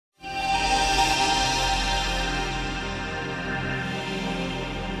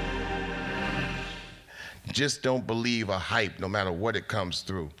Just don't believe a hype no matter what it comes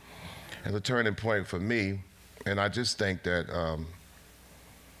through. And the turning point for me, and I just think that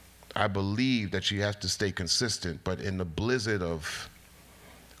I believe that you have to stay consistent, but in the blizzard of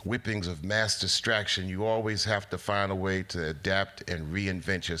whippings of mass distraction, you always have to find a way to adapt and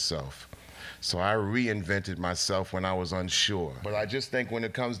reinvent yourself. So I reinvented myself when I was unsure. But I just think when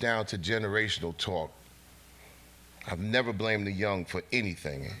it comes down to generational talk, I've never blamed the young for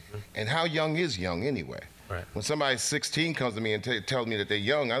anything. And how young is young anyway? Right. When somebody 16 comes to me and tells me that they're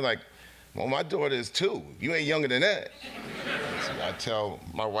young, I'm like, well, my daughter is 2. You ain't younger than that. So I tell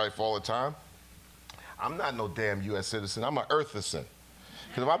my wife all the time, I'm not no damn U.S. citizen. I'm an Earthicen.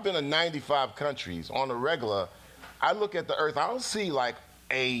 Because if I've been to 95 countries on a regular, I look at the Earth, I don't see like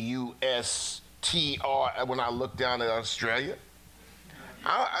A-U-S-T-R when I look down at Australia.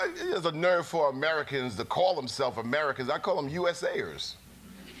 There's a nerve for Americans to call themselves Americans. I call them USAers.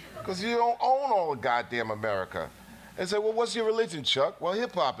 Because you don't own all of goddamn America. And say, well, what's your religion, Chuck? Well,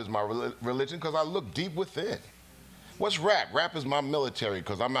 hip-hop is my religion because I look deep within. What's rap? Rap is my military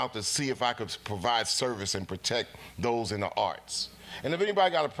because I'm out to see if I could provide service and protect those in the arts. And if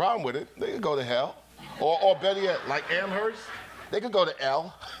anybody got a problem with it, they could go to hell. Or better yet, like Amherst, they could go to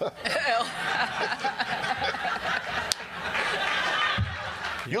L. L.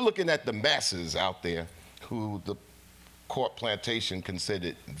 You're looking at the masses out there who the court plantation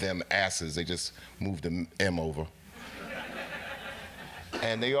considered them asses. They just moved the M over.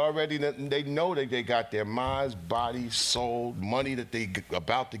 And they already, they know that they got their minds, bodies, soul, money that they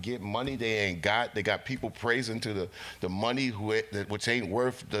about to get, money they ain't got. They got people praising to the money which ain't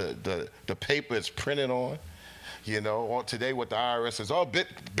worth the paper it's printed on. You know, or today what the IRS says, oh,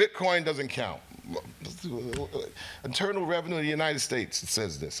 Bitcoin doesn't count. Internal revenue of the United States, it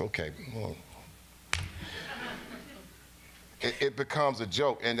says this, okay. Well, it becomes a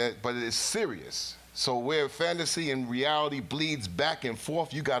joke, but it is serious. So where fantasy and reality bleeds back and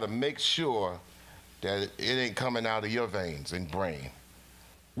forth, you gotta make sure that it ain't coming out of your veins and brain.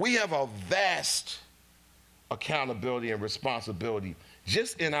 We have a vast accountability and responsibility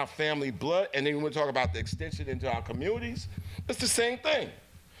just in our family blood, and then when we talk about the extension into our communities, it's the same thing.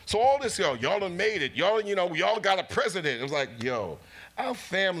 So all this, y'all done made it. Y'all, we all got a president. It was like, yo, our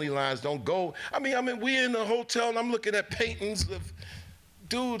family lines don't go. I mean, we in the hotel and I'm looking at paintings of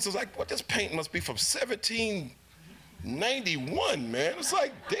dudes. It's like, what, this painting must be from 1791, man. It's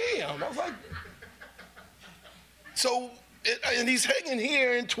like, damn. I was like, so, and he's hanging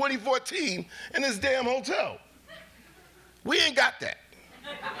here in 2014 in this damn hotel. We ain't got that.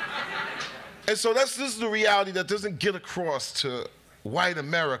 And so this is the reality that doesn't get across to white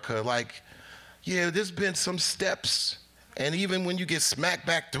America. Like, yeah, there's been some steps. And even when you get smacked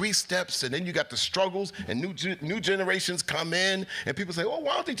back 3 steps, and then you got the struggles, and new generations come in, and people say, well,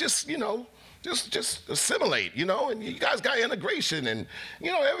 why don't they just, just assimilate, and you guys got integration, and,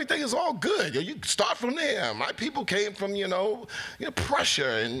 everything is all good. You start from there. My people came from,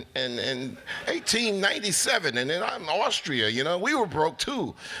 Prussia in 1897, and then I'm Austria, we were broke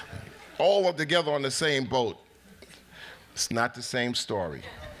too. All up together on the same boat. It's not the same story.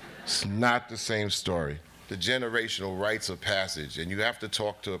 It's not the same story. The generational rites of passage, and you have to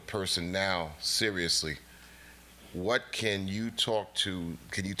talk to a person now, seriously. What can you talk to?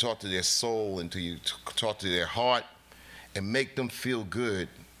 Can you talk to their soul and talk to their heart and make them feel good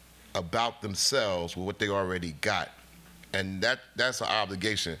about themselves with what they already got? And that's an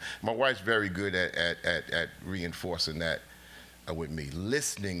obligation. My wife's very good at reinforcing that with me.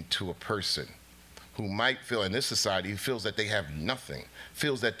 Listening to a person who might feel, in this society, feels that they have nothing,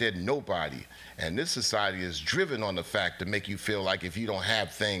 feels that they're nobody. And this society is driven on the fact to make you feel like if you don't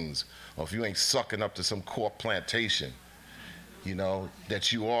have things, or if you ain't sucking up to some court plantation,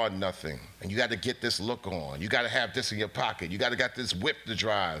 that you are nothing. And you got to get this look on. You got to have this in your pocket. You got to got this whip to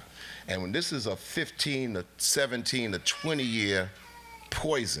drive. And when this is a 15 to 17 to 20 year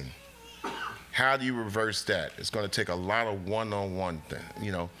poison, how do you reverse that? It's going to take a lot of one-on-one,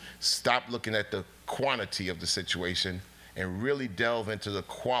 stop looking at the quantity of the situation and really delve into the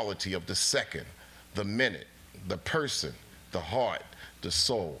quality of the second, the minute, the person, the heart, the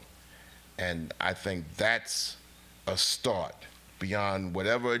soul. And I think that's a start beyond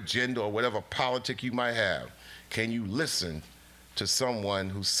whatever agenda or whatever politic you might have. Can you listen to someone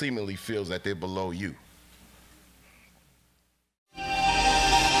who seemingly feels that they're below you?